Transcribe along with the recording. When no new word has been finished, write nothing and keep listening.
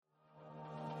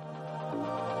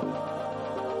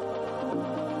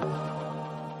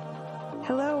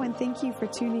Hello, and thank you for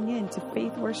tuning in to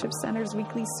Faith Worship Center's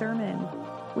weekly sermon.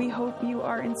 We hope you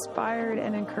are inspired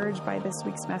and encouraged by this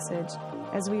week's message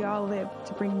as we all live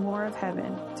to bring more of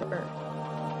heaven to earth.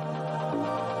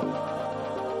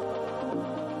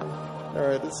 All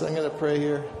right, I'm going to pray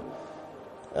here.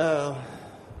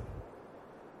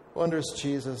 Wondrous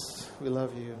Jesus, we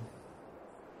love you.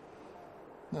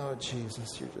 Oh,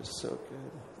 Jesus, you're just so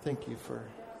good. Thank you for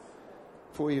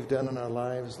what you've done in our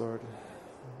lives, Lord.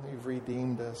 You've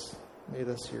redeemed us, made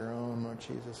us your own, Lord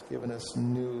Jesus, given us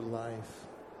new life.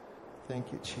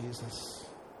 Thank you, Jesus.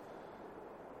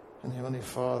 And Heavenly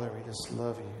Father, we just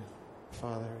love you.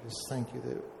 Father, I just thank you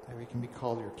that we can be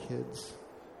called your kids.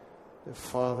 That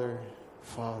Father,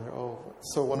 oh,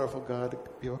 it's so wonderful, God, to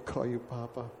be able to call you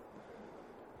Papa.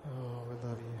 Oh, we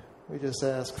love you. We just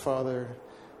ask, Father,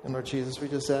 and Lord Jesus, we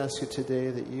just ask you today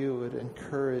that you would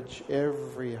encourage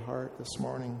every heart this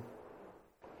morning.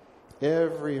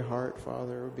 Every heart,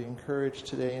 Father, would be encouraged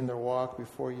today in their walk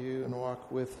before you and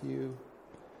walk with you.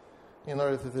 And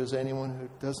Lord, if there's anyone who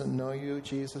doesn't know you,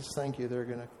 Jesus, thank you. They're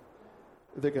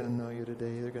gonna know you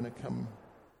today. They're gonna come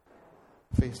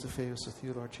face to face with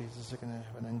you, Lord Jesus. They're gonna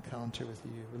have an encounter with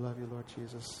you. We love you, Lord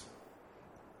Jesus.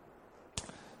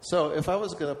 So, if I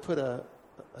was gonna put a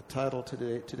title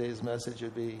to today's message,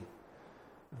 would be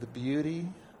 "The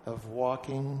Beauty of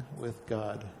Walking with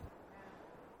God."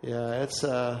 Yeah, it's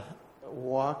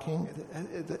walking.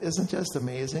 It isn't just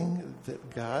amazing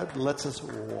that God lets us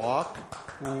walk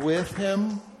with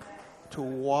Him, to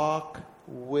walk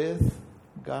with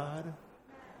God.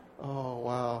 Oh,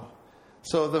 wow.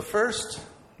 So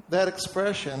that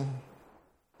expression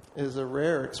is a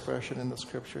rare expression in the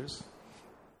Scriptures.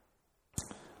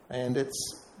 And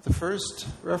the first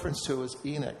reference to it was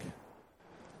Enoch.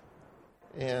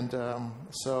 And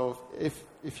so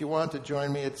if you want to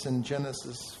join me, it's in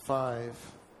Genesis 5.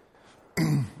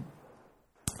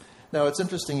 Now, it's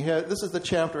interesting. This is the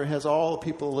chapter that has all the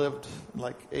people lived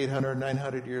like 800,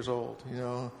 900 years old, you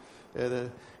know.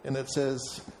 And it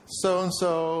says,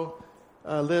 so-and-so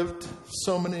lived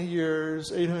so many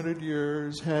years, 800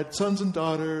 years, had sons and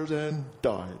daughters, and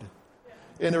died.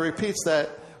 And it repeats that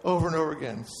over and over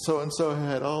again. So-and-so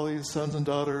had all these sons and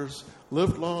daughters,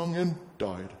 lived long, and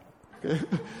died. Okay?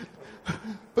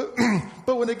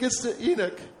 But when it gets to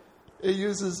Enoch,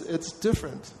 it's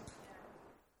different.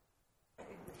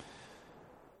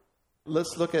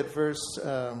 Let's look at verse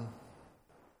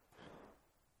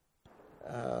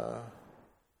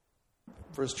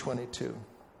 22.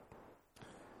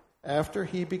 After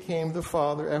Enoch became the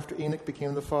father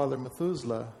of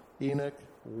Methuselah, Enoch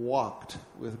walked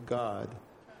with God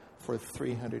for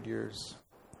 300 years,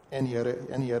 and he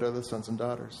had other sons and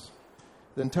daughters.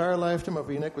 The entire lifetime of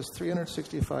Enoch was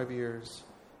 365 years.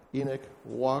 Enoch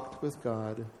walked with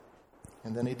God,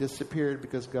 and then he disappeared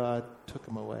because God took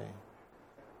him away.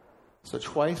 So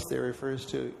twice there refers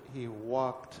to he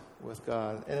walked with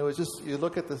God. And it was just, you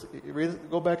look at this,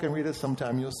 go back and read it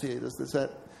sometime, you'll see it.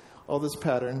 All this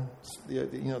pattern, they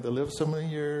lived so many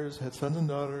years, had sons and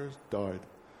daughters, died.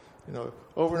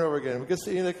 Over and over again. When it gets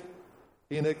to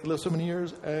Enoch lived so many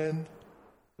years and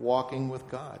walking with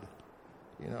God.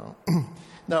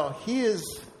 Now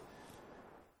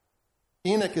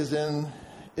Enoch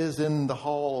is in the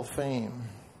Hall of Fame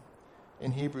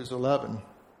in Hebrews 11.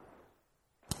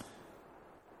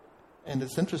 And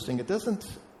it's interesting.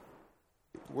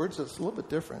 Words are a little bit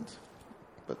different,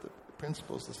 but the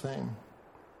principle is the same.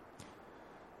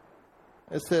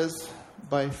 It says,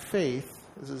 by faith,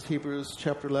 this is Hebrews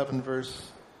chapter 11, we're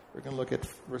going to look at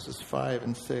verses 5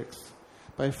 and 6.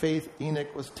 By faith,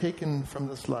 Enoch was taken from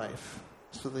this life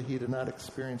so that he did not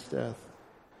experience death.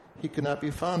 He could not be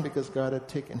found because God had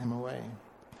taken him away.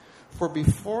 For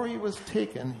before he was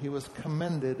taken, he was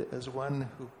commended as one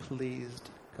who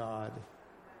pleased God.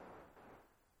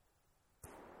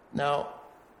 Now,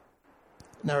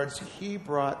 he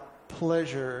brought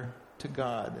pleasure to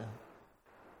God.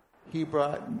 He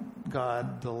brought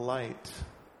God delight.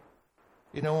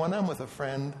 When I'm with a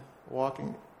friend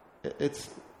walking,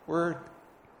 we're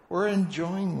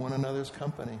enjoying one another's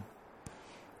company.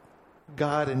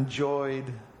 God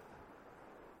enjoyed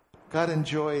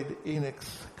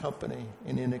Enoch's company,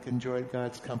 and Enoch enjoyed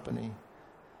God's company.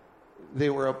 They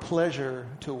were a pleasure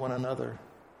to one another.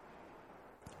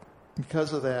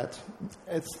 Because of that,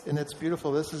 it's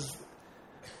beautiful.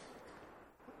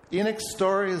 Enoch's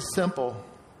story is simple.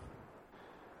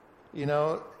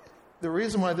 The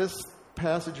reason why this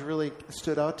passage really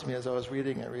stood out to me as I was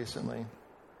reading it recently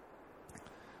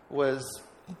was,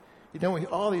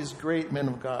 all these great men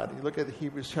of God. You look at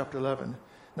Hebrews chapter 11.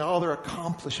 Now, all their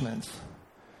accomplishments.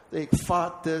 They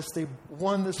fought this. They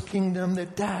won this kingdom. They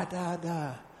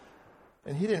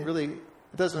And it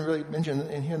doesn't really mention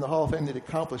in here in the Hall of Fame that he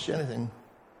accomplished anything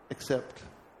except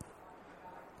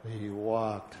he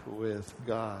walked with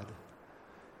God.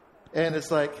 And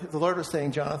it's like the Lord was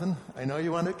saying, Jonathan, I know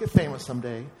you want to get famous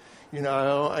someday.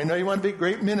 I know you want to be a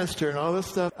great minister and all this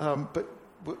stuff. But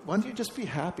why don't you just be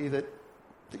happy that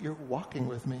you're walking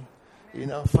with me?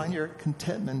 Find your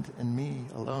contentment in me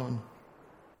alone.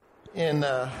 In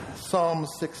Psalm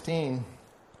 16,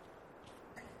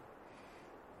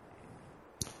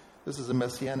 this is a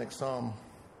messianic psalm.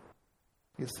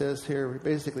 He says here,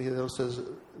 basically, it says,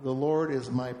 the Lord is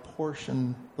my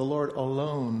portion. The Lord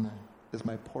alone is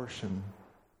my portion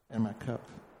and my cup.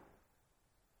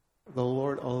 The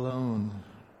Lord alone.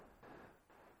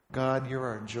 God, you're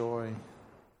our joy.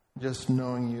 Just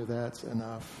knowing you, that's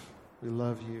enough. We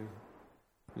love you.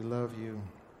 We love you.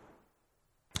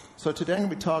 So today I'm going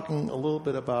to be talking a little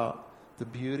bit about the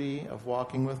beauty of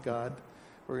walking with God.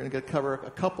 We're going to cover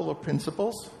a couple of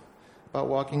principles about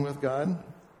walking with God.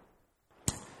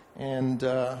 And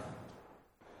the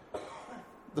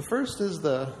first is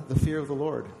the fear of the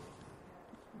Lord.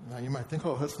 Now you might think,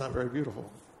 that's not very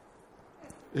beautiful.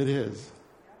 It is.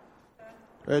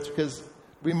 Right? It's because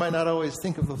we might not always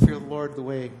think of the fear of the Lord the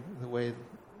way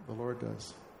the Lord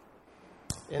does.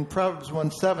 In Proverbs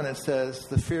 1:7 it says,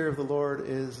 the fear of the Lord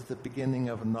is the beginning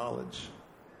of knowledge.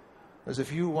 Because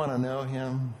if you want to know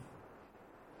him,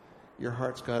 your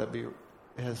heart's got to be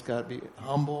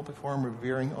humble before him,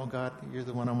 revering. Oh God, you're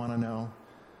the one I want to know.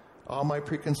 All my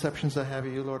preconceptions I have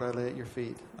of you, Lord, I lay at your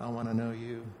feet. I want to know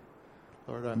you.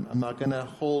 Lord, I'm not going to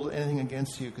hold anything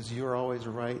against you because you are always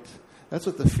right. That's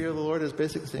what the fear of the Lord is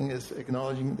basically saying, is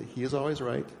acknowledging that he is always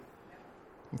right.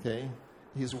 Okay?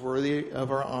 He's worthy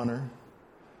of our honor,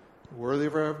 worthy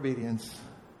of our obedience,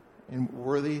 and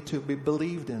worthy to be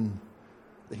believed in,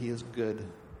 that he is good.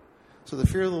 So the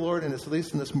fear of the Lord, and at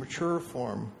least in this mature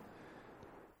form,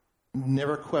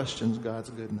 never questions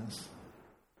God's goodness.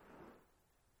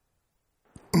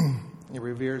 He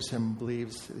reveres him,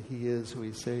 believes that he is who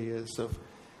he say he is. So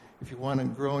if you want to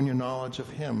grow in your knowledge of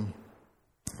him,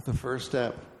 the first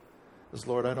step is,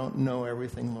 Lord, I don't know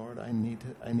everything, Lord. I need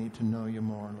to know you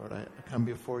more, Lord. I come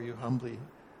before you humbly.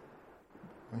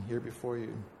 I'm here before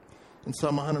you. In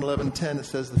Psalm 111:10, it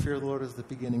says, the fear of the Lord is the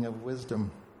beginning of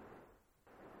wisdom.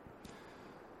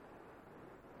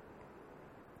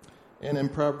 And in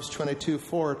Proverbs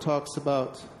 22:4, it talks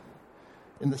about,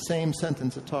 in the same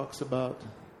sentence, it talks about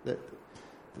that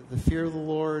the fear of the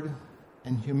Lord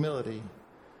and humility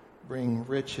bring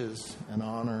riches and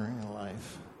honor in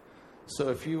life. So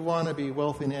if you want to be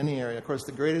wealthy in any area, of course,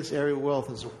 the greatest area of wealth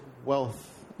is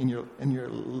wealth in your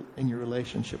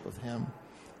relationship with him.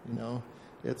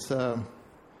 It's that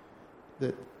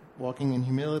walking in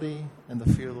humility and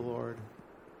the fear of the Lord.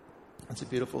 That's a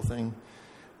beautiful thing.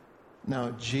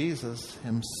 Now, Jesus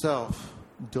himself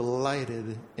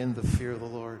delighted in the fear of the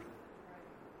Lord.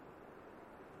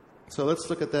 So let's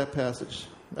look at that passage.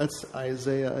 That's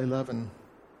Isaiah 11.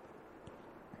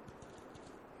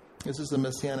 This is a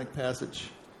messianic passage.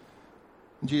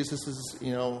 Jesus is,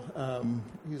 he was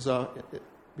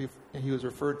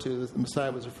referred to, the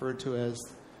Messiah was referred to as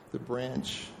the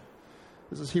branch.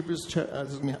 This is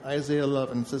Isaiah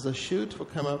 11. It says, a shoot will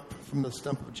come up from the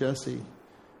stump of Jesse.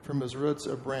 From his roots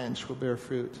a branch will bear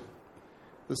fruit.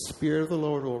 The Spirit of the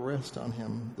Lord will rest on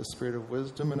him, the Spirit of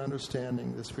wisdom and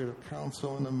understanding, the Spirit of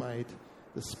counsel and of might,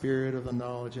 the Spirit of the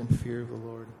knowledge and fear of the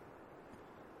Lord.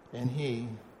 And he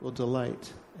will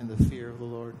delight in the fear of the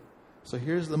Lord. So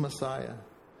here's the Messiah.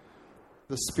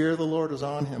 The Spirit of the Lord is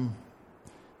on him.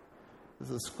 This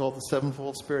is called the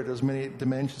sevenfold Spirit. There's many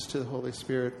dimensions to the Holy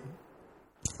Spirit.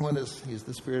 One is he's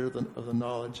the Spirit of the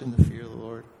knowledge and the fear of the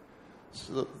Lord.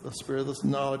 So the Spirit of this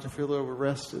knowledge and fear of the Lord were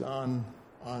rested on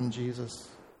Jesus.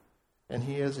 And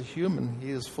he, as a human,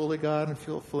 he is fully God and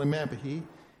fully man, but he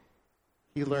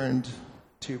learned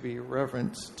to be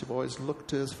reverent, to always look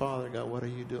to his Father. God, what are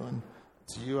you doing?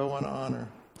 It's you I want to honor.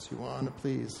 It's you I want to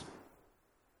please.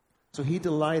 So he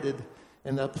delighted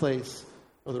in that place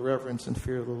of the reverence and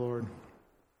fear of the Lord.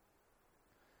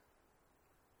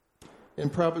 In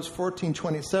Proverbs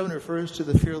 14:27 refers to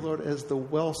the fear of the Lord as the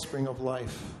wellspring of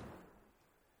life.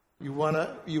 You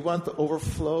want the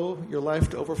overflow, your life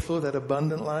to overflow, that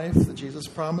abundant life that Jesus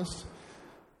promised?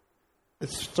 It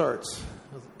starts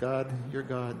with God,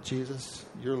 Jesus,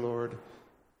 your Lord.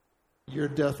 Your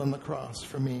death on the cross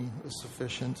for me is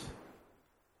sufficient.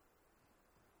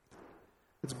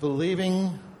 It's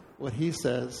believing what he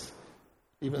says,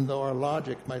 even though our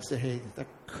logic might say, hey, that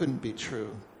couldn't be true.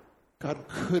 God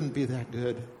couldn't be that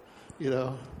good,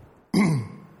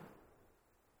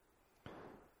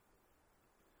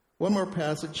 One more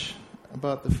passage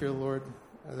about the fear of the Lord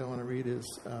that I want to read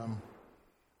is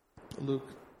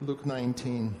Luke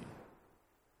 19.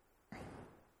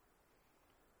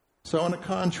 So I want to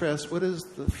contrast what is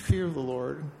the fear of the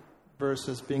Lord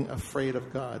versus being afraid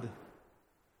of God.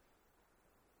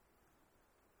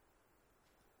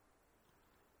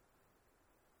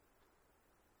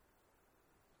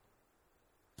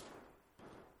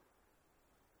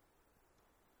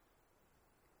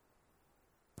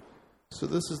 So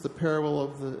this is the parable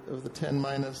of the 10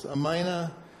 minas. A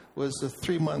mina was a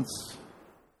 3 months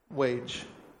wage.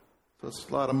 So it's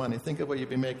a lot of money. Think of what you'd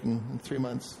be making in 3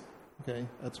 months. Okay,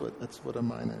 that's what a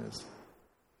mina is.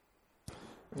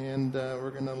 And we're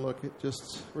going to look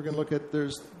at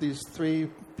there's these 3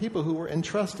 people who were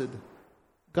entrusted.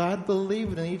 God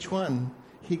believed in each one.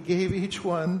 He gave each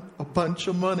one a bunch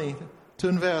of money to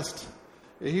invest.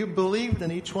 He believed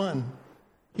in each one.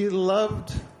 He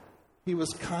loved, he was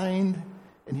kind,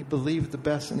 and he believed the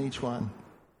best in each one.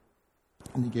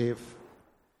 And he gave,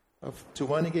 to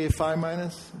one he gave 5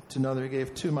 minas, to another he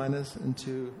gave 2 minas, and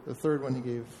to the third one he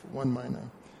gave 1 mina.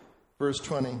 Verse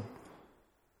 20.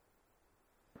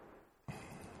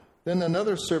 Then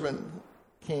another servant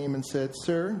came and said,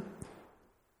 Sir,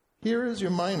 here is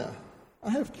your mina.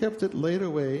 I have kept it laid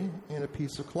away in a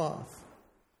piece of cloth.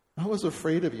 I was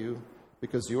afraid of you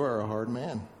because you are a hard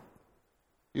man.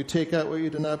 You take out what you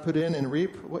do not put in and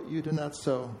reap what you do not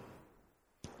sow.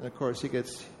 And of course, he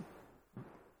gets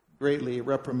greatly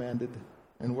reprimanded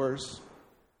and worse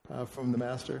from the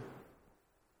master.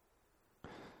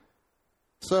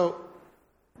 So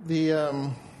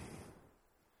the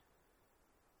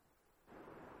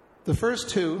first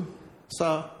 2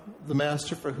 saw the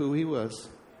master for who he was.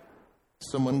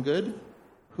 Someone good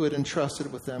who had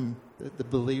entrusted with them, that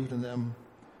believed in them.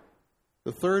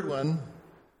 The third one,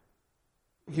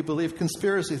 he believed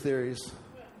conspiracy theories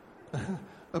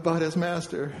about his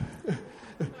master.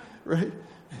 Right?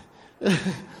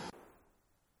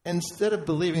 Instead of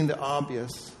believing the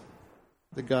obvious,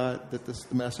 the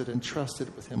master had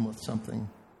entrusted with him with something,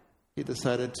 he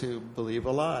decided to believe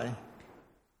a lie.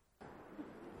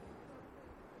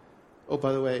 Oh,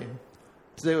 by the way,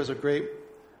 today was a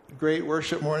great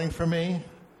worship morning for me.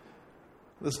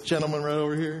 This gentleman right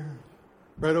over here,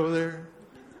 right over there,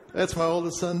 that's my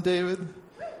oldest son, David.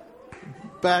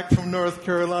 Back from North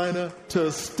Carolina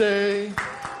to stay.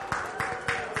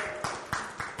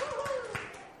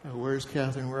 Oh, where's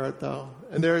Catherine? Where art thou?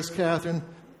 And there's Catherine,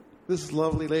 this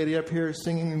lovely lady up here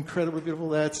singing incredibly beautiful.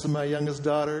 That's my youngest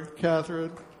daughter,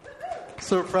 Catherine.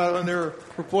 So proud of her.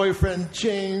 Her boyfriend,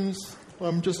 James.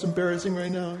 I'm just embarrassing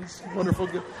right now. He's a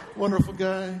wonderful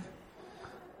guy.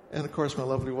 And of course, my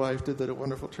lovely wife did a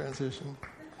wonderful transition.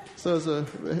 So it was a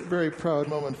very proud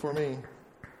moment for me.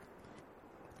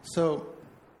 So,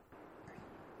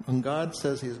 when God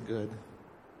says he's good,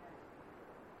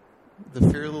 the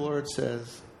fear of the Lord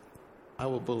says, I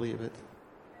will believe it.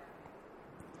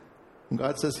 When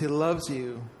God says he loves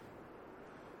you,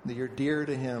 that you're dear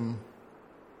to him,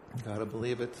 you got to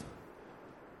believe it.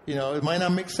 You know, it might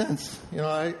not make sense. You know,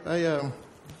 I'm going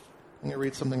to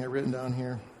read something I've written down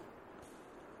here.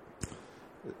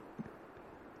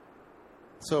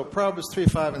 So Proverbs 3,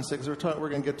 5, and 6, we're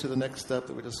going to get to the next step,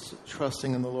 that we're just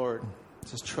trusting in the Lord.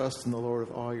 Just trust in the Lord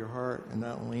with all your heart and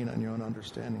not lean on your own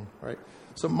understanding, right?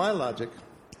 So my logic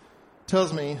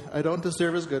tells me I don't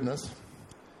deserve his goodness,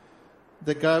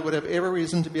 that God would have every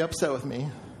reason to be upset with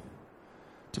me,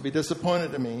 to be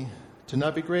disappointed in me, to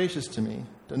not be gracious to me,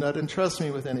 to not entrust me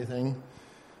with anything,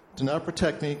 to not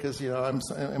protect me, because, you know,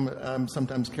 I'm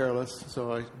sometimes careless,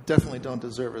 so I definitely don't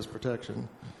deserve his protection,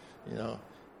 you know.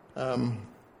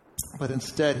 But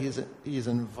instead, he's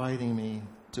inviting me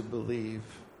to believe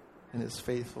in his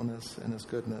faithfulness and his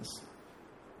goodness.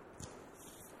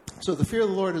 So the fear of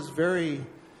the Lord is very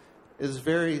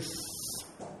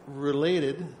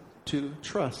related to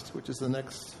trust, which is the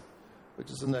next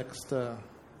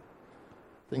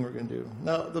thing we're going to do.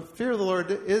 Now, the fear of the Lord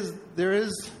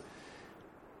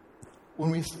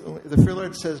when the fear of the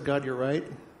Lord says, God, you're right,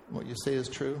 what you say is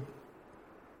true.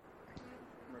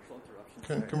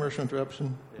 Commercial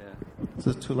interruption. Yeah. Is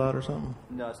this too loud or something?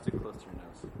 No, it's too close to your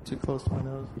nose. Too close to my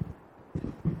nose?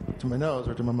 To my nose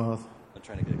or to my mouth? I'm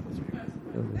trying to get it closer to your nose.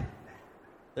 Okay.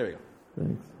 There we go.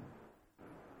 Thanks.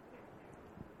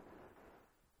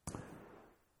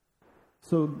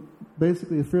 So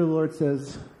basically, the fear of the Lord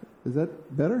says, is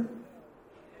that better?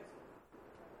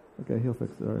 Okay, he'll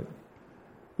fix it. All right.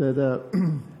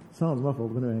 That sounds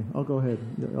muffled, but anyway, I'll go ahead.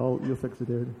 You'll fix it,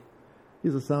 David.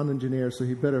 He's a sound engineer, so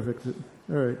he better fix it.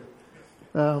 All right.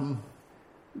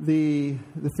 The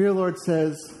fear of the Lord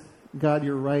says, God,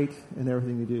 you're right in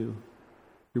everything you do.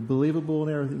 You're believable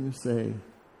in everything you say.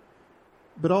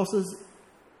 But also,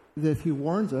 if he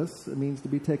warns us, it means to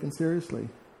be taken seriously.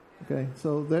 Okay,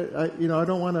 so I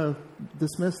don't want to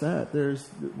dismiss that.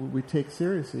 We take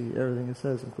seriously everything he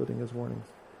says, including his warnings.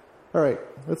 All right,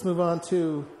 let's move on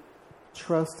to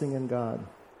trusting in God.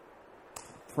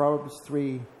 Proverbs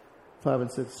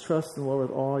 3:5-6. Trust in the Lord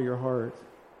with all your heart,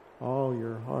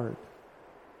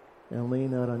 and lean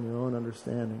not on your own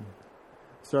understanding.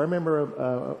 So I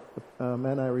remember a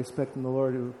man I respect in the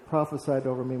Lord who prophesied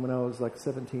over me when I was like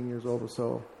 17 years old or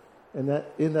so. And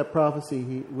that in that prophecy,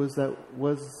 he was those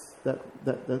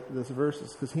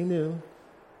verses, because he knew.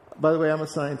 By the way, I'm a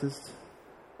scientist.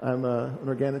 I'm an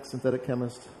organic synthetic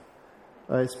chemist.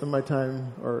 I spend my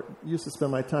time, or used to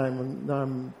spend my time, now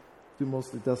I'm do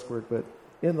mostly desk work, but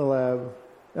in the lab.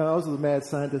 I was a mad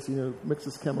scientist,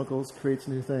 mixes chemicals, creates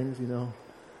new things,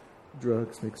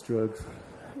 drugs, makes drugs.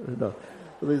 No,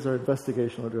 these are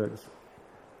investigational drugs,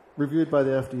 reviewed by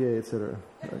the FDA, etc.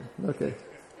 Okay.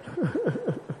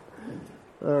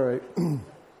 All right.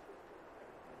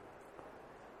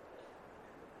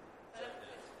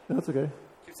 That's okay.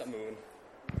 Keeps on moving.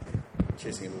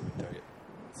 Chasing a moving target.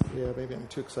 Yeah, maybe I'm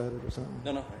too excited or something.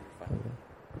 No, you're fine. Okay.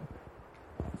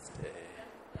 Stay. There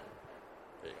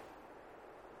you go.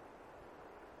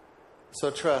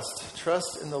 So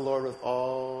trust in the Lord with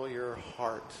all your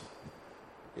heart.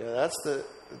 Yeah,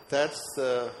 that's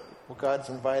what God's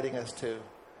inviting us to.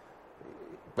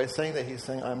 By saying that, He's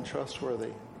saying, I'm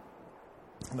trustworthy.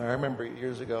 And I remember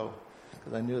years ago,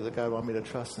 because I knew that God wanted me to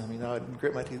trust Him. I'd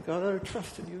grit my teeth. God, I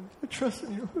trust in You. I trust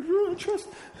in You. I really trust.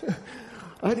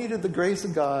 I needed the grace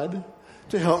of God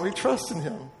to help me trust in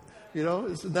Him.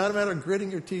 It's not a matter of gritting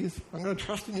your teeth. I'm going to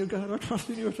trust in You, God. I trust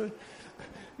in You.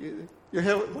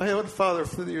 My Heavenly Father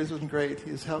through the years has been great. He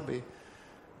has helped me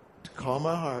to calm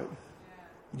my heart.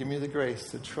 Give me the grace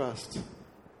to trust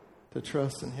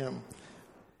in Him.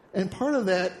 And part of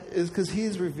that is because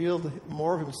He's revealed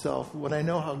more of Himself. When I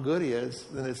know how good He is,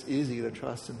 then it's easy to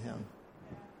trust in Him.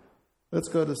 Let's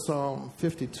go to Psalm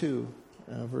 52,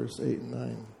 verse 8 and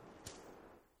 9.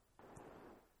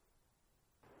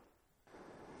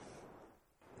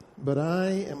 But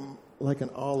I am like an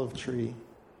olive tree,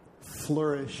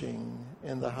 flourishing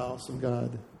in the house of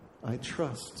God. I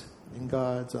trust in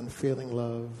God's unfailing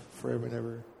love forever and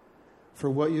ever. For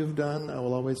what you've done, I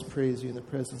will always praise You in the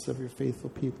presence of Your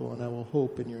faithful people, and I will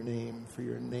hope in Your name, for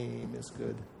Your name is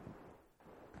good.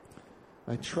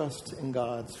 I trust in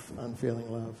God's unfailing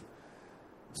love.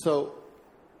 So,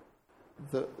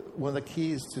 one of the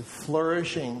keys to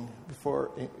flourishing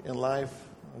in life,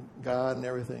 God and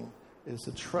everything, is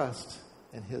to trust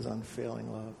in His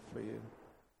unfailing love for you.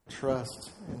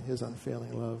 Trust in His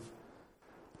unfailing love.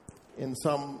 In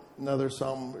another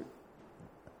psalm,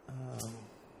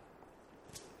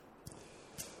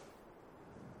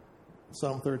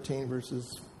 Psalm 13,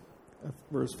 verse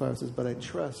 5 says, but I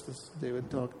trust, this is David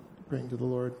praying to the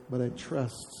Lord, but I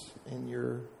trust in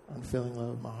Your unfailing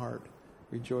love. My heart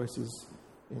rejoices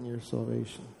in Your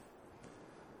salvation.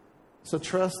 So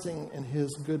trusting in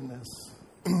His goodness.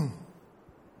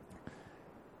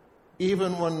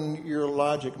 Even when your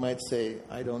logic might say,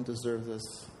 I don't deserve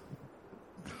this.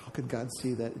 How could God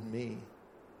see that in me?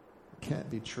 It can't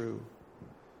be true.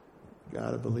 You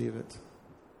got to believe it.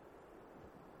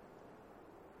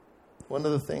 One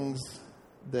of the things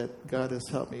that God has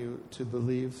helped me to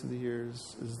believe through the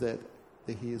years is that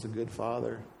He is a good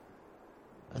Father,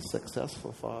 a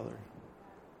successful Father,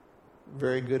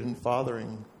 very good in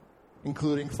fathering,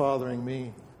 including fathering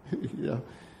me.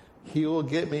 He will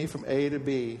get me from A to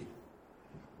B,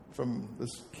 from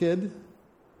this kid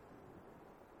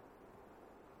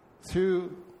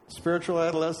through spiritual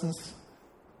adolescence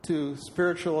to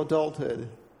spiritual adulthood.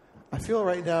 I feel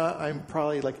right now I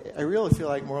really feel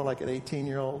like more like an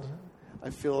 18-year-old. I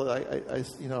feel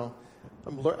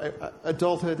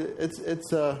adulthood.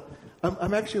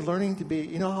 I'm actually learning to be.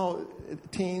 You know how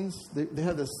teens they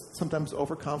have this sometimes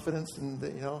overconfidence, and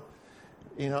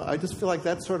I just feel like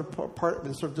that's sort of part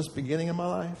is sort of just beginning in my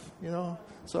life.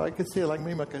 So I could say like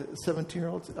maybe like a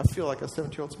 17-year-old. I feel like a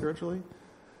 17-year-old spiritually.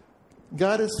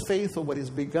 God is faithful. What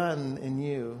He's begun in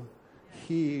you,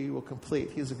 He will complete.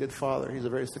 He's a good Father. He's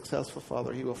a very successful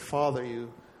Father. He will father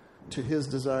you to His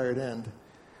desired end.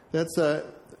 That's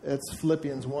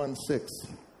Philippians 1:6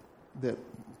 that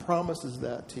promises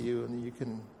that to you, and you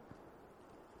can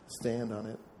stand on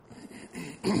it.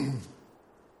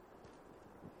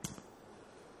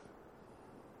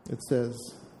 It says,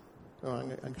 I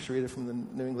should read it from the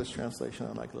New English translation.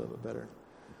 I like it a little bit better.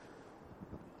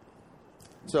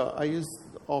 So I use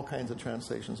all kinds of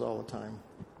translations all the time.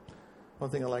 One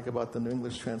thing I like about the New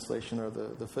English translation are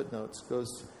the footnotes.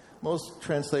 Most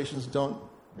translations don't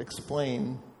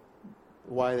explain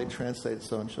why they translate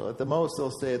so and so. At the most,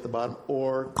 they'll say at the bottom,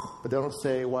 or, but they don't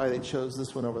say why they chose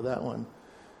this one over that one.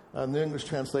 The English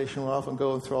translation will often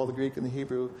go through all the Greek and the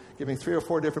Hebrew, giving 3 or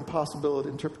 4 different possible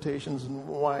interpretations and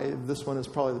why this one is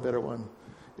probably the better one.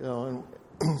 And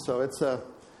so it's it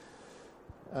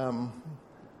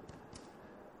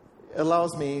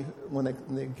allows me, when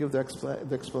they give the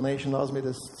explanation, allows me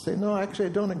to say, no, actually, I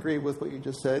don't agree with what you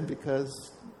just said,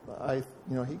 because it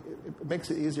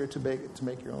makes it easier to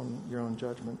make your own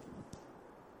judgment.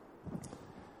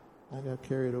 I got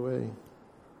carried away.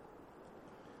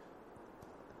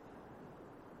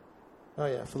 Oh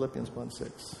yeah, Philippians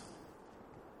 1:6.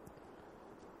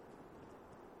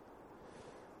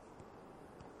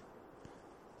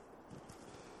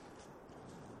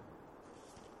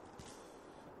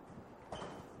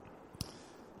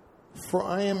 For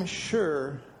I am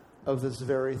sure of this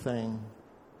very thing.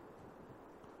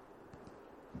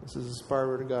 This is inspired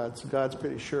word of God, so God's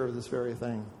pretty sure of this very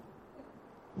thing.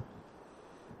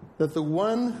 That the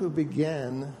one who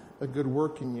began a good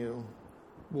work in you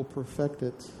will perfect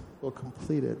it, will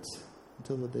complete it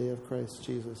until the day of Christ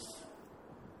Jesus.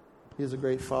 He is a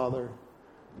great father,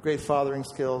 great fathering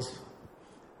skills,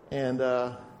 and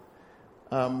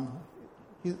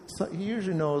he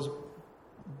usually knows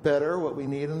better what we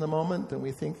need in the moment than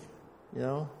we think,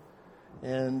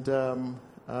 and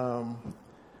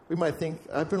we might think,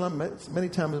 I've been many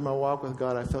times in my walk with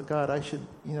God, I felt, God, I should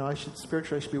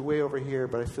spiritually, I should be way over here,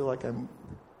 but I feel like I'm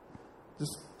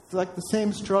just, it's like the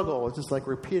same struggle. It's just like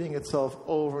repeating itself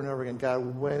over and over again.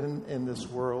 God, when in this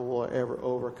world will I ever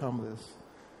overcome this?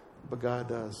 But God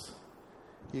does.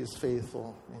 He is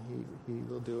faithful, and He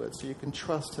will do it. So you can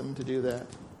trust Him to do that.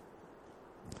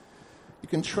 You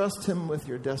can trust Him with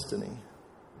your destiny.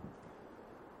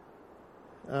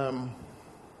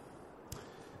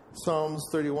 Psalms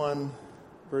 31,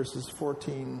 verses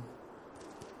 14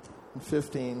 and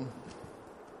 15.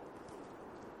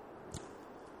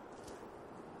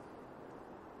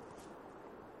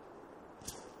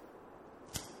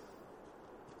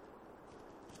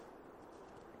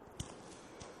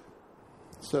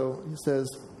 So he says,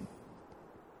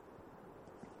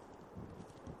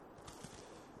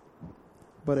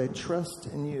 but I trust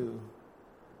in you.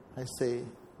 I say,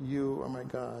 you are my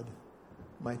God.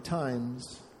 My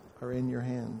times are in your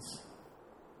hands.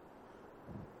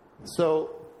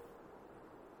 So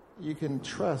you can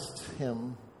trust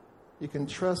Him. You can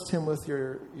trust Him with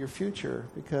your future,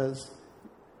 because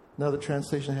another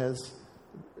translation has,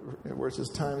 where it says,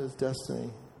 time is destiny.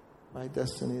 My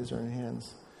destinies are in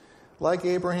hands. Like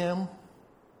Abraham,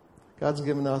 God's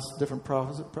given us different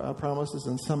promises,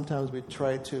 and sometimes we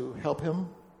try to help Him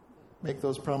make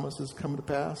those promises come to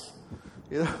pass.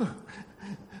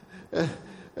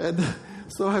 And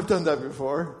so I've done that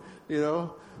before,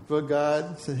 But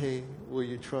God said, hey, will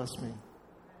you trust me?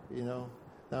 Now,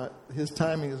 His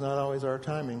timing is not always our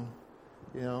timing,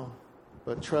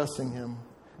 but trusting Him.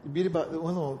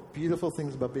 One of the beautiful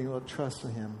things about being able to trust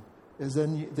in Him is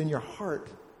then your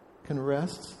heart can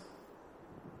rest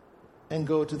and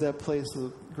go to that place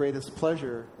of greatest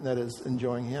pleasure, and that is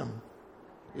enjoying Him.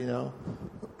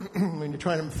 When you're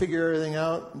trying to figure everything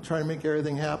out and trying to make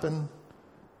everything happen,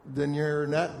 then you're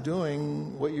not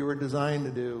doing what you were designed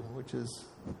to do, which is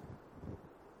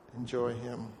enjoy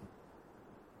Him.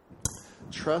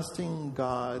 Trusting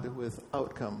God with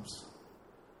outcomes.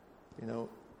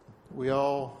 We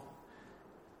all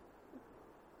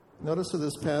notice in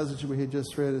this passage we had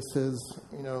just read, it says,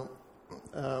 he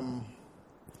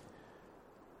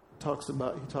talked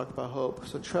about hope.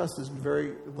 So trust is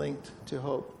very linked to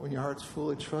hope. When your heart's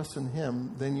fully trust in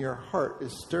Him, then your heart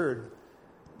is stirred,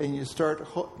 and you start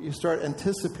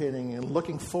anticipating and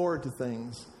looking forward to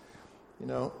things.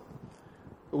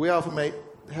 We often may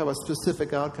have a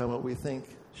specific outcome what we think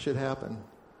should happen,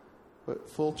 but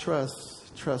full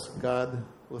trust God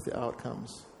with the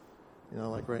outcomes.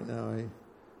 Like right now,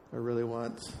 I really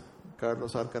want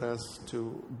Carlos Alcaraz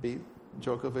to beat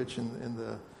Djokovic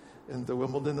in the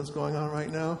Wimbledon that's going on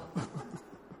right now.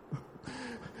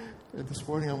 And this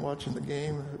morning I'm watching the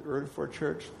game early before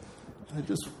church. I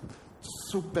just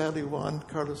so badly want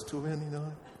Carlos to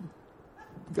win,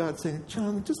 God saying,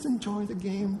 John, just enjoy the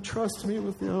game. Trust me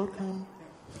with the outcome.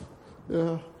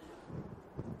 Yeah.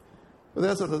 But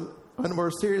that's on a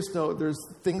more serious note. There's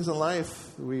things in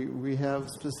life. We have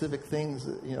specific things,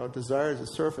 desires to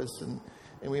surface. And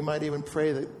we might even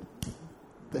pray that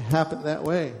they happen that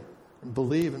way. And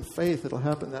believe in faith it'll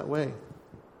happen that way.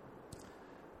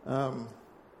 And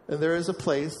there is a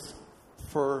place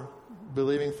for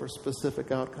believing for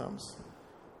specific outcomes.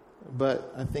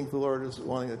 But I think the Lord is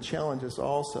wanting to challenge us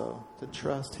also to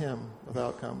trust Him with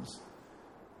outcomes.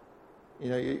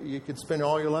 You could spend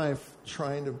all your life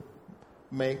trying to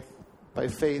make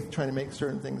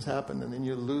certain things happen, and then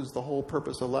you lose the whole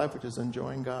purpose of life, which is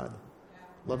enjoying God,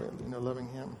 loving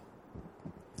Him.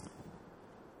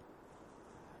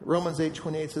 Romans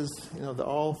 8:28 says, that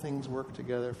all things work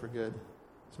together for good.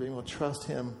 So being able to trust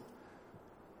Him,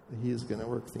 that He is going to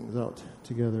work things out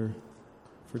together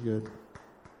for good.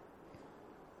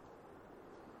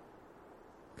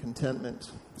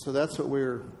 Contentment. So that's what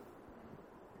we're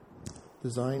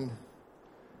designed.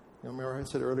 Remember I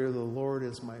said earlier, the Lord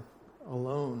is my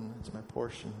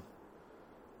portion.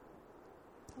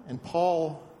 And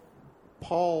Paul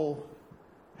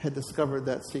had discovered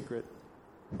that secret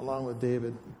along with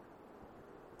David.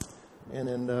 And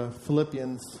in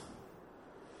Philippians,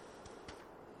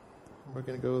 we're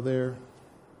going to go there.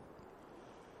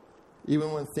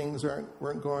 Even when things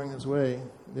weren't going his way,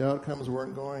 the outcomes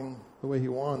weren't going the way he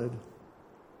wanted.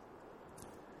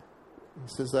 He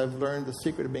says, I've learned the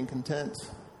secret of being content,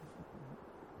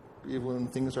 even when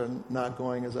things are not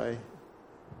going as I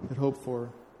had hoped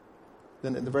for.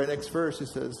 Then in the very next verse, he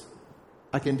says,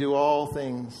 I can do all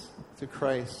things through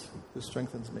Christ who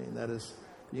strengthens me. And that is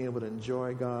being able to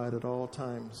enjoy God at all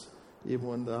times, even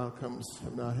when the outcomes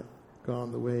have not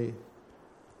gone the way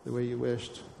you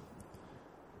wished.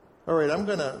 All right, I'm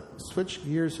going to switch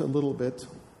gears a little bit,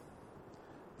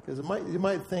 because you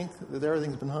might think that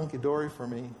everything's been hunky-dory for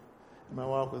me in my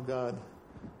walk with God.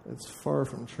 It's far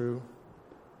from true.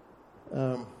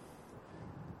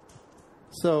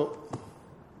 So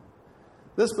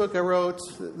this book I wrote,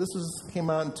 came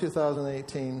out in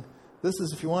 2018. This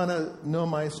is, if you want to know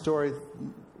my story,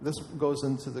 this goes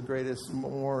into the greatest,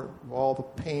 more of all the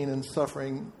pain and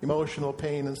suffering, emotional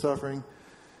pain and suffering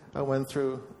I went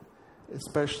through,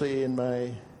 especially in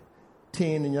my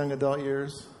teen and young adult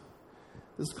years.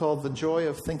 This is called The Joy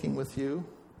of Thinking with You.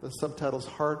 The subtitle's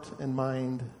Heart and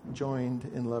Mind Joined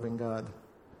in Loving God.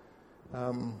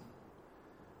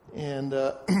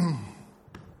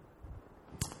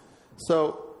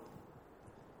 So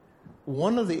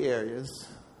one of the areas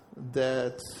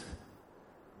that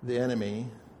the enemy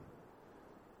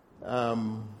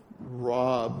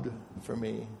robbed from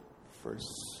me for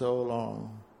so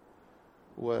long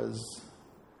was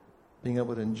being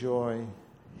able to enjoy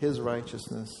His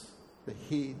righteousness,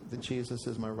 that Jesus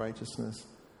is my righteousness.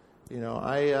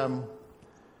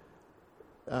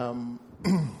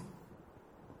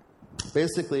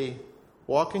 Basically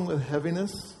walking with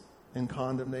heaviness and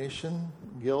condemnation,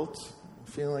 guilt,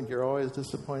 feeling like you're always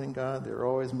disappointing God, they're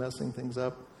always messing things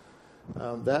up.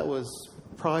 That was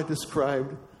probably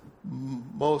described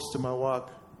most of my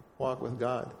walk with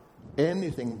God.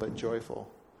 Anything but joyful.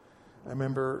 I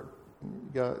remember,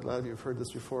 a lot of you have heard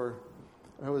this before.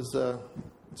 So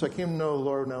I came to know the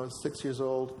Lord when I was 6 years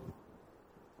old.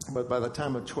 But by the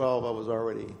time of 12, I was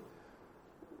already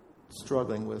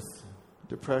struggling with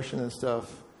depression and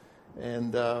stuff.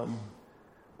 And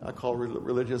I call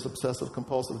religious obsessive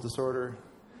compulsive disorder.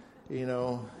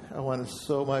 I wanted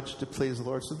so much to please the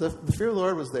Lord. So the fear of the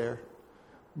Lord was there.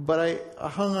 But I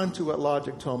hung on to what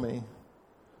logic told me,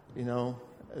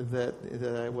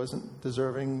 that I wasn't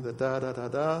deserving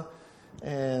the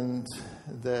and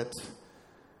that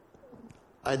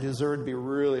I deserved to be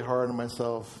really hard on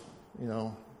myself,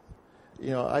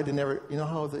 I did never,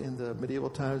 how in the medieval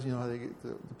times, how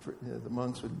the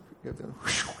monks would get them,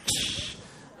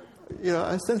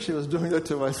 I essentially was doing that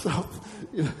to myself,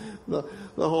 the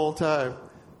whole time.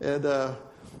 And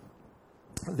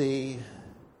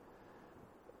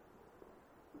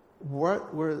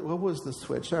what was the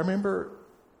switch? I remember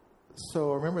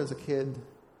as a kid,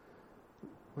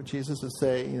 what Jesus would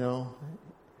say,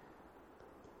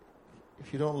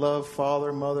 if you don't love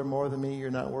father, mother more than me, you're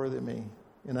not worthy of me.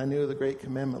 And I knew the great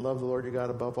commandment, love the Lord your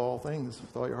God above all things,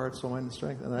 with all your heart, soul, mind, and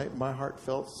strength. And my heart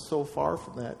felt so far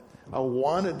from that. I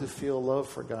wanted to feel love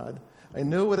for God. I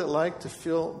knew what it like to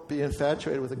be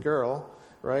infatuated with a girl,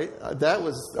 right? That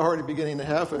was already beginning to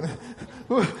happen.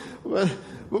 but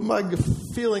my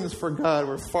feelings for God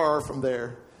were far from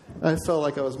there. I felt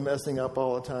like I was messing up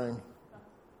all the time.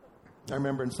 I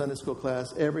remember in Sunday school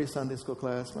class, every Sunday school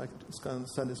class, my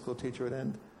Sunday school teacher would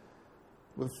end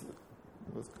with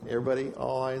everybody,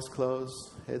 all eyes closed,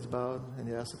 heads bowed, and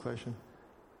he asked the question.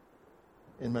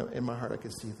 In my heart, I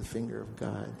could see the finger of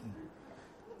God.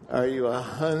 Are you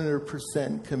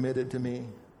 100% committed to me?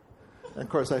 And of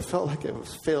course, I felt like I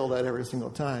failed that every single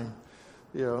time.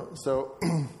 So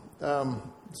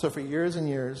for years and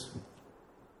years,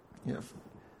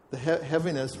 the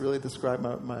heaviness really described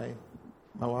my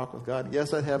walk with God.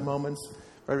 Yes, I'd have moments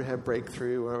where I'd have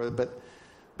breakthrough, or whatever,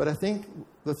 but I think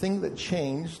the thing that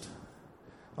changed,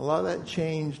 a lot of that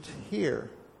changed here.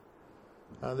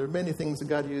 There are many things that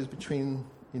God used between,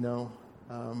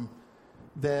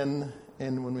 then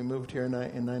and when we moved here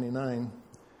in 99.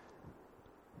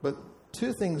 But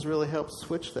two things really helped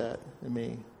switch that in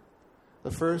me.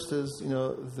 The first is,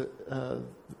 the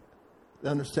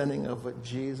understanding of what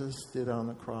Jesus did on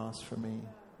the cross for me,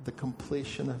 the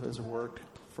completion of his work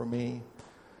for me,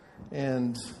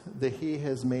 and that he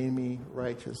has made me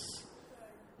righteous.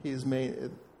 He's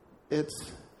made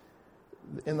it's,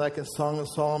 and like a Song of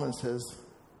Solomon says,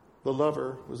 the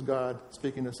lover was God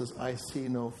speaking to us, says, I see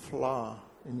no flaw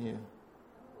in you.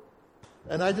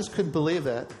 And I just couldn't believe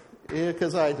that,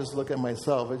 because I just look at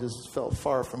myself. I just felt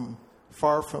far from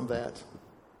that.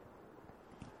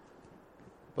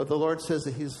 But the Lord says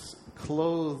that he's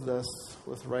clothed us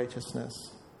with righteousness.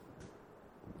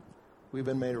 We've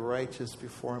been made righteous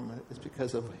before him. It's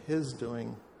because of his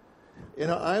doing.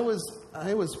 I was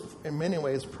in many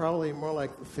ways probably more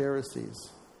like the Pharisees.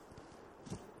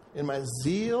 In my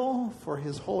zeal for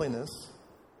his holiness,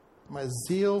 my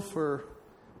zeal for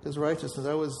his righteousness,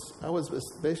 I was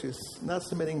basically not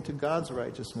submitting to God's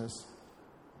righteousness.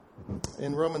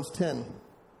 In Romans 10,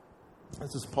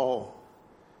 this is Paul.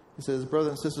 He says,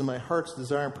 brothers and sisters, my heart's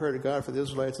desire and prayer to God for the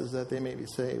Israelites is that they may be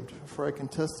saved. For I can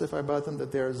testify about them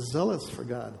that they are zealous for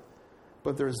God,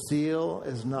 but their zeal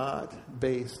is not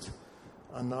based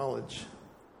on knowledge.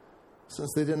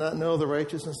 Since they did not know the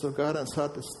righteousness of God and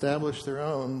sought to establish their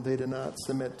own, they did not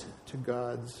submit to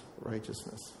God's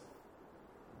righteousness.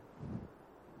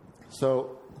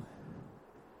 So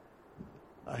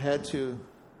I had to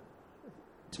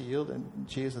yield, and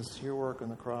Jesus, your work on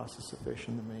the cross is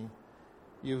sufficient to me.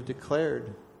 You've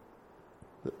declared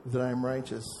that I am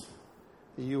righteous,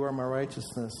 that you are my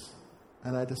righteousness,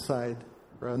 and I decide,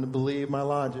 rather than believe my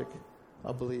logic,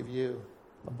 I'll believe you.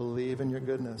 I'll believe in your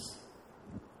goodness.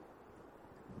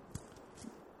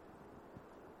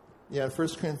 Yeah, 1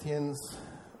 Corinthians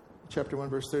chapter 1,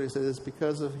 verse 30 says, it's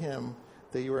because of him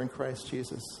that you are in Christ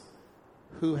Jesus,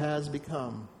 who has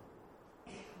become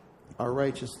our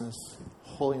righteousness,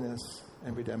 holiness,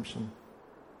 and redemption.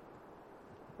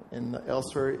 And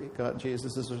elsewhere, God,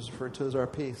 Jesus is referred to as our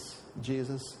peace.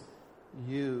 Jesus,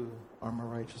 you are my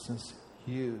righteousness.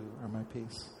 You are my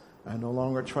peace. I no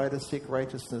longer try to seek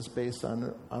righteousness based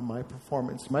on my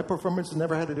performance. My performance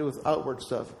never had to do with outward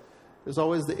stuff. There's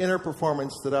always the inner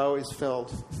performance that I always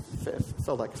felt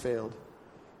like failed.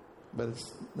 But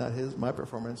it's not my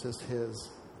performance, it's his.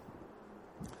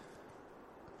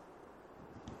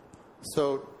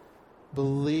 So,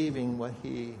 believing what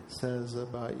he says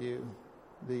about you,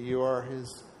 that you are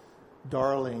his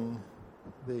darling,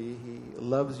 that he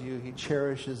loves you, he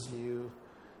cherishes you,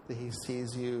 that he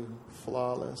sees you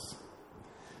flawless.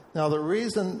 Now the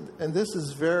reason, and this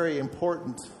is very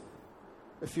important,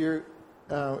 if you're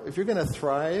going to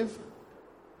thrive,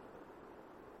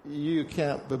 you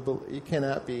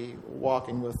cannot be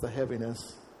walking with the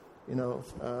heaviness,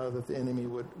 that the enemy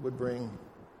would bring.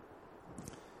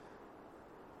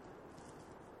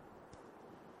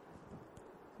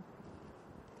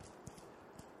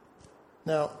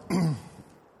 Now,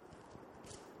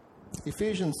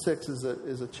 Ephesians 6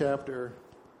 is a chapter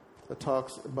that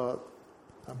talks about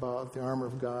the armor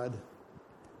of God.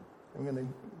 I'm going to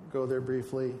go there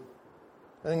briefly.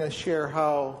 I'm going to share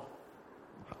how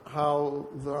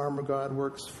the armor of God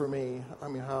works for me. I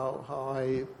mean, how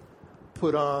I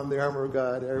put on the armor of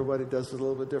God. Everybody does it a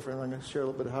little bit different. I'm going to share a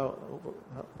little bit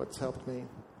what's helped me.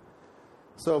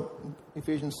 So,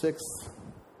 Ephesians 6.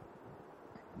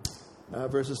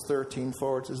 Verses 13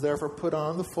 forward says, therefore put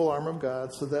on the full armor of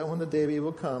God so that when the day of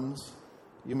evil comes,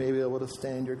 you may be able to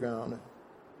stand your ground.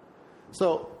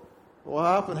 So what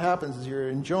often happens is you're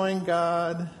enjoying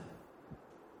God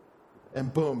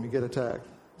and boom, you get attacked.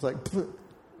 It's like,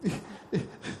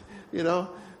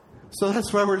 So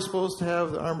that's why we're supposed to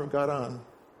have the armor of God on.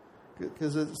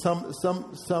 Because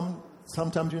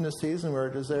sometimes you're in a season where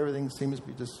just everything seems to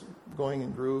be just going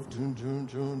in groove,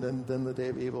 then the day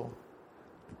of evil.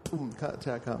 Boom,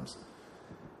 attack comes.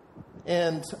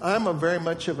 And I'm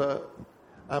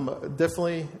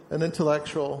definitely an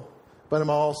intellectual, but I'm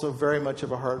also very much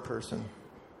of a heart person.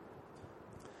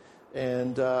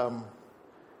 And God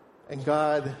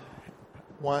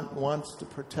wants to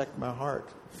protect my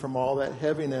heart from all that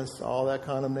heaviness, all that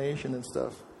condemnation and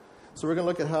stuff. So we're going to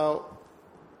look at how,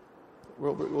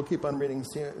 we'll keep on reading,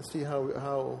 see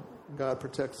how God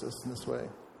protects us in this way.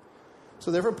 So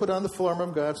therefore put on the full armor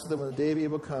of God so that when the day of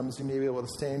evil comes, you may be able to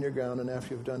stand your ground, and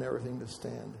after you've done everything to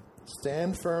stand.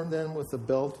 Stand firm then with the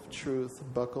belt of truth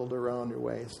buckled around your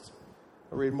waist.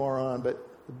 I'll read more on, but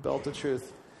the belt of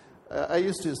truth. I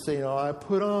used to say, I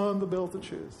put on the belt of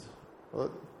truth.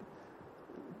 Well,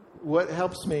 what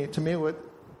helps me, what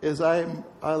is I'm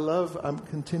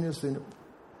continuously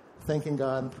thanking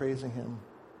God and praising Him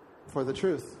for the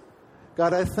truth.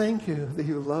 God, I thank you that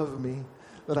you love me,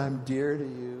 that I'm dear to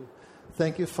you.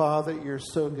 Thank you, Father, you're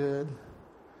so good.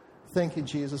 Thank you,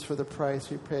 Jesus, for the price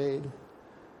you paid.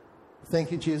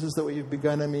 Thank you, Jesus, that what you've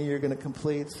begun in me, you're going to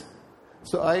complete.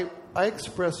 So I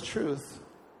express truth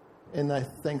in my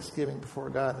thanksgiving before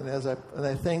God. And as I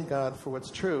thank God for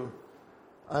what's true,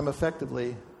 I'm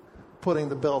effectively putting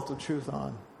the belt of truth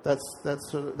on. That's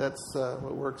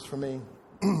what works for me.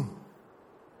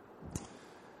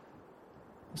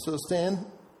 So stand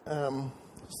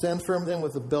firm then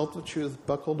with the belt of truth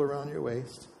buckled around your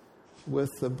waist, with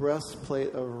the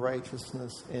breastplate of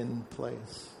righteousness in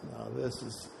place. Now this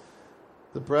is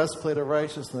the breastplate of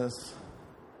righteousness.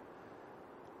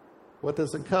 What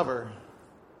does it cover?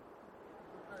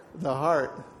 The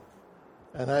heart.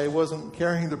 And I wasn't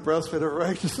carrying the breastplate of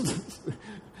righteousness.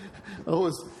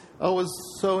 I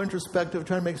was so introspective,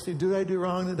 trying to make sure, did I do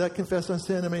wrong? Did I confess my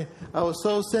sin? I was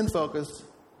so sin-focused.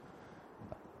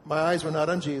 My eyes were not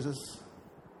on Jesus.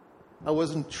 I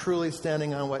wasn't truly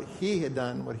standing on what He had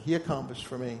done, what He accomplished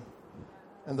for me,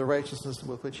 and the righteousness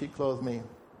with which He clothed me.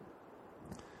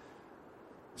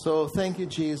 So thank you,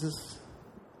 Jesus.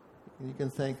 You can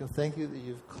thank you that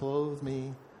you've clothed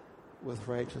me with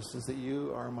righteousness, that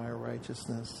you are my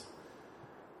righteousness.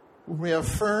 When we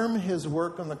affirm His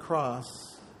work on the cross,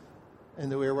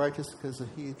 and that we are righteous because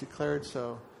He declared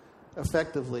so,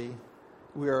 effectively,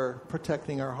 we are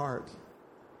protecting our heart.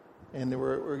 And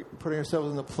we're putting ourselves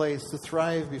in the place to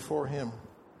thrive before Him.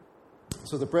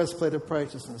 So the breastplate of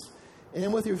righteousness.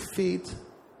 And with your feet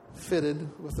fitted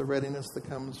with the readiness that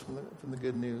comes from the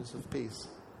good news of peace.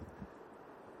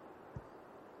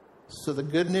 So the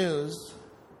good news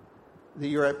that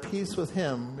you're at peace with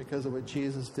Him because of what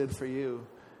Jesus did for you,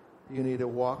 you need to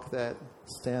walk that,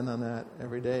 stand on that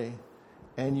every day.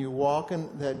 And you walk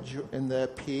in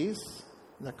that peace,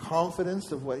 in the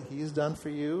confidence of what He's done for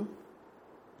you.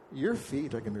 Your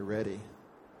feet are going to be ready.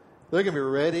 They're going to be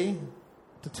ready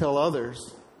to tell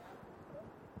others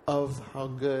of how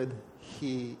good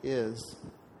He is.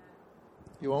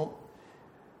 You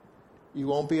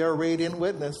won't be a radiant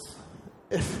witness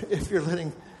if you're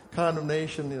letting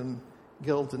condemnation and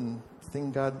guilt and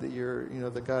think God that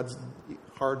that God's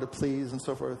hard to please and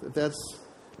so forth. If that's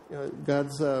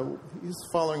God's He's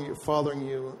fathering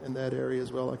you in that area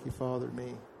as well, like He fathered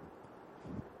me.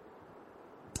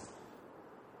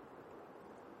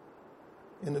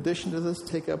 In addition to this,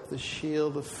 take up the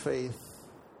shield of faith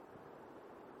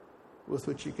with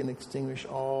which you can extinguish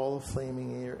all the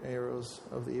flaming arrows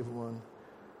of the evil one.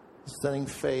 Stunning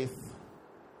faith,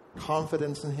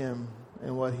 confidence in Him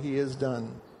and what He has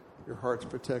done. Your heart's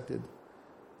protected.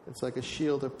 It's like a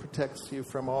shield that protects you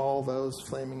from all those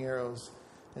flaming arrows.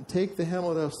 And take the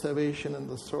helmet of salvation and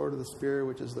the sword of the Spirit,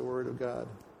 which is the Word of God.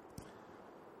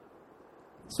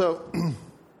 So,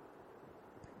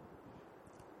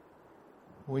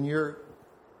 when you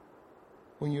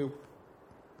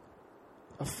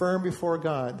affirm before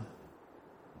God,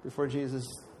 before Jesus,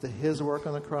 that His work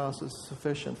on the cross is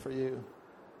sufficient for you,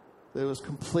 that it was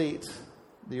complete,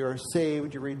 that you are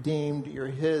saved, you're redeemed, you're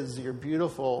His, you're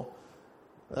beautiful,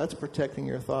 that's protecting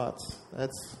your thoughts.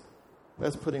 That's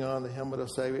putting on the helmet of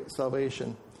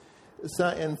salvation.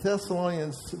 In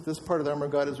Thessalonians, this part of the armor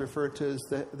of God is referred to as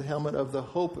the helmet of the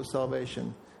hope of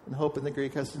salvation. And hope in the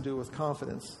Greek has to do with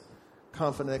confidence.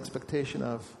 Confident expectation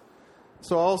of.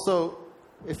 So also,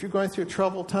 if you're going through a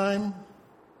troubled time,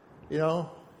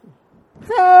 help!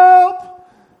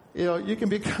 You can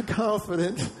be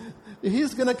confident.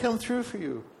 He's going to come through for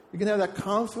you. You can have that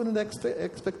confident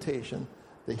expectation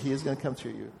that He is going to come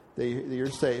through you, that you're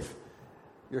safe.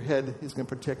 Your head, He's going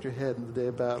to protect your head in the day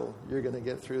of battle. You're going to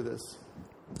get through this.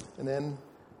 And then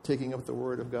taking up the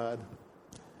Word of God.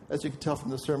 As you can tell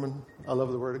from the sermon, I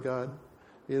love the Word of God.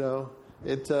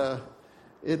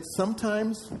 It's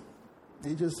sometimes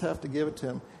you just have to give it to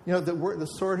Him. The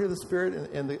sword here, the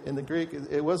Spirit, in the Greek,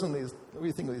 it wasn't these. What do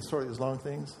you think of these sword? These long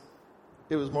things.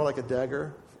 It was more like a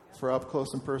dagger for up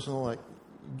close and personal. Like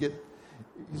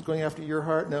He's going after your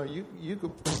heart. No, you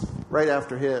go right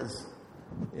after His.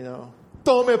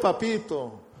 Tome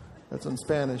papito. That's in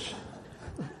Spanish.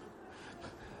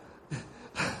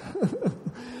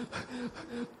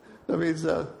 That means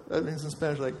in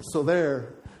Spanish like so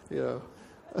there.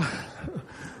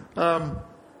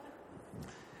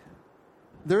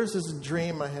 There's this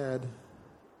dream I had,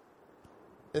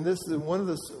 and this is one of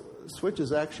the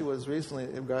switches. Actually, was recently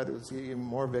if God was giving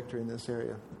more victory in this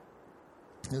area.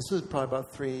 This was probably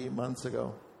about 3 months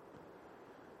ago.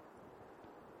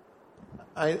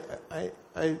 I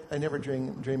never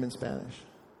dream in Spanish.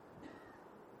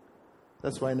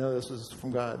 That's why I know this was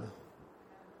from God.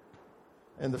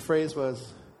 And the phrase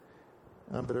was,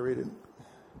 I'm going to read it.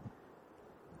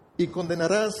 Y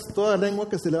condenarás toda lengua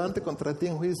que se levante contra ti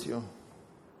en juicio.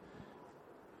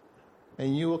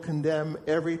 And you will condemn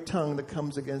every tongue that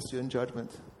comes against you in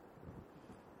judgment.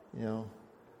 You know.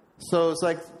 So it's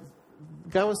like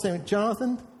God was saying,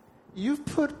 Jonathan, you've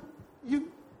put up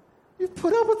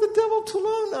with the devil too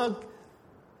long now.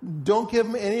 Don't give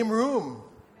him any room.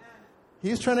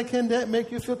 He's trying to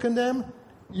make you feel condemned.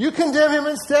 You condemn him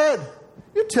instead.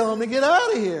 You tell him to get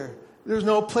out of here. There's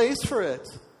no place for it.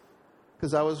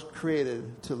 Because I was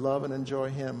created to love and enjoy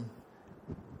him.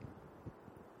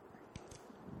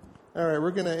 All right, we're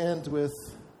going to end with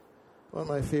one of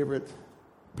my favorite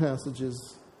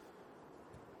passages.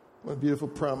 One of beautiful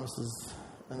promises.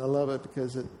 And I love it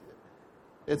because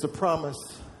it's a promise.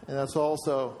 And that's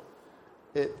also,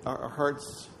 our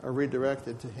hearts are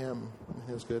redirected to him and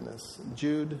his goodness.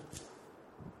 Jude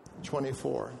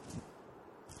 24.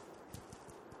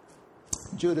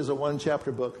 Jude is a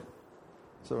one-chapter book.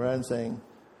 So rather than saying,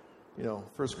 1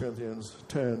 Corinthians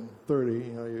 10,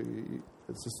 30,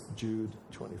 it's just Jude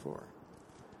 24.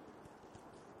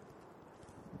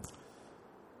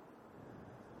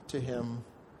 To him.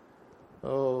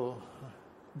 Oh,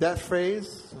 that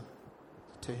phrase,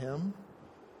 to him.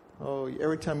 Oh,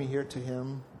 every time you hear it, to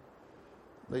him,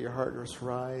 let your heart just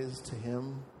rise to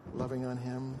him, loving on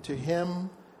him. To him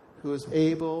who is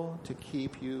able to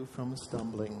keep you from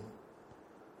stumbling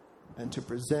and to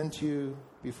present you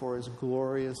before his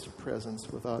glorious presence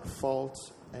without fault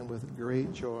and with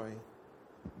great joy.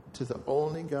 To the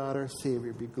only God our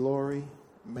Savior be glory,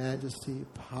 majesty,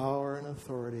 power, and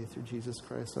authority through Jesus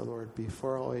Christ our Lord,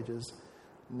 before all ages,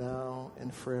 now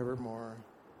and forevermore.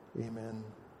 Amen.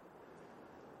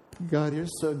 God, you're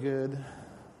so good.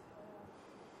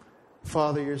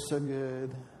 Father, you're so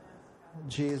good.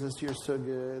 Jesus, you're so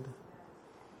good.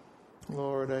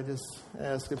 Lord, I just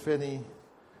ask if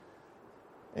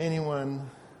anyone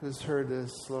who's heard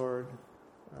this, Lord,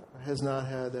 has not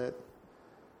had that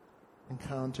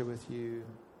encounter with you,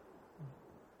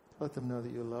 let them know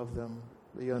that you love them,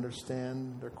 that you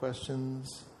understand their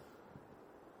questions.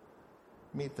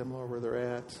 Meet them, Lord, where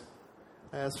they're at.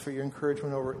 I ask for your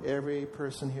encouragement over every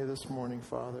person here this morning,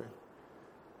 Father.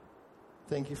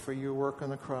 Thank you for your work on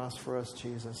the cross for us,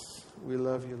 Jesus. We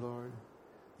love you, Lord.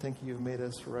 Thank you, you've made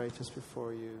us righteous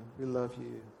before you. We love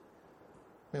you.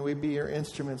 May we be your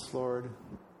instruments, Lord,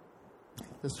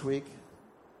 this week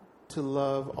to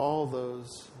love all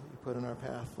those you put in our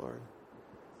path, Lord.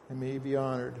 And may you be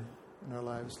honored in our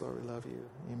lives, Lord. We love you.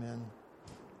 Amen.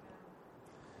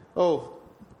 Oh,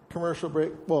 commercial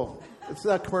break. Well, it's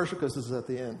not commercial because this is at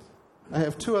the end. I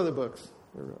have two other books.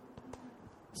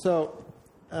 So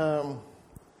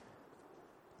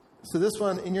this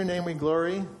one, In Your Name We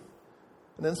Glory,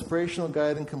 an inspirational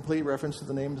guide and complete reference to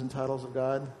the names and titles of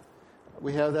God.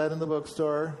 We have that in the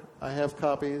bookstore. I have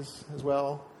copies as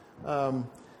well. For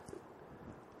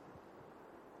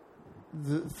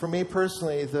me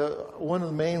personally, one of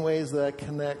the main ways that I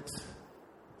connect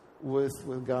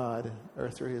with God are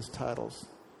through his titles.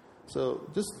 So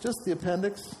just the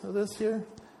appendix of this here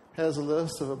has a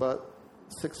list of about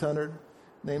 600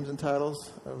 names and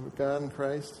titles of God and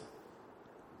Christ.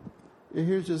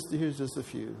 Here's just a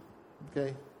few.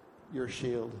 Okay, your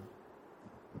shield.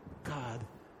 God,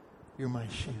 you're my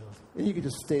shield. And you can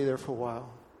just stay there for a while.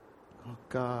 Oh,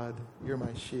 God, you're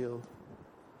my shield.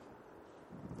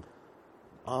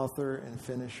 Author and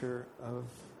finisher of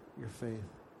your faith.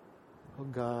 Oh,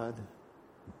 God,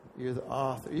 you're the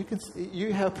author.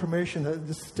 You have permission to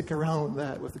just stick around with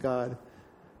that with God.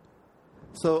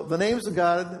 So the names of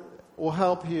God will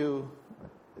help you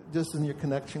just in your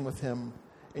connection with him.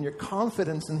 And your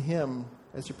confidence in him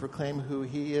as you proclaim who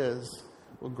he is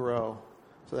will grow.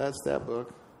 So that's that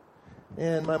book.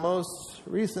 And my most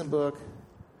recent book,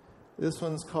 this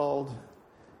one's called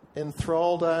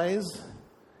Enthralled Eyes,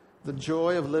 The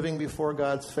Joy of Living Before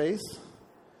God's Face.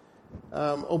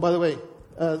 By the way,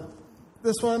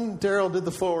 this one, Daryl did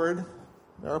the foreword,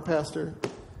 our pastor.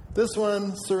 This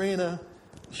one, Serena,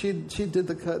 she did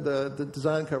the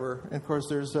design cover. And of course,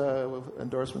 there's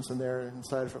endorsements in there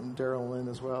inside from Daryl and Lynn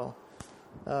as well.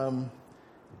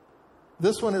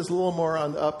 This one is a little more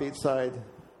on the upbeat side.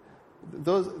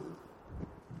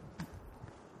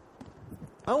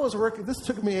 I was working. This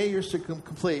took me 8 years to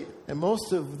complete, and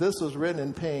most of this was written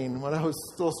in pain when I was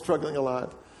still struggling a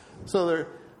lot. So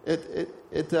this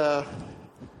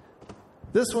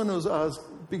one I was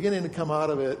beginning to come out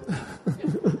of it.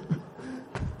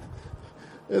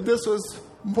 And this was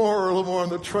a little more on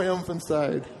the triumphant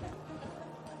side.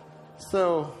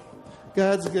 So,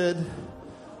 God's good.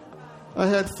 I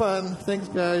had fun. Thanks,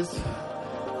 guys.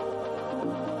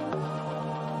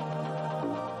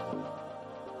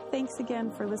 Thanks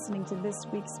again for listening to this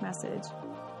week's message.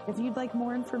 If you'd like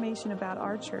more information about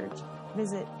our church,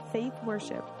 visit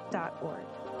faithworship.org.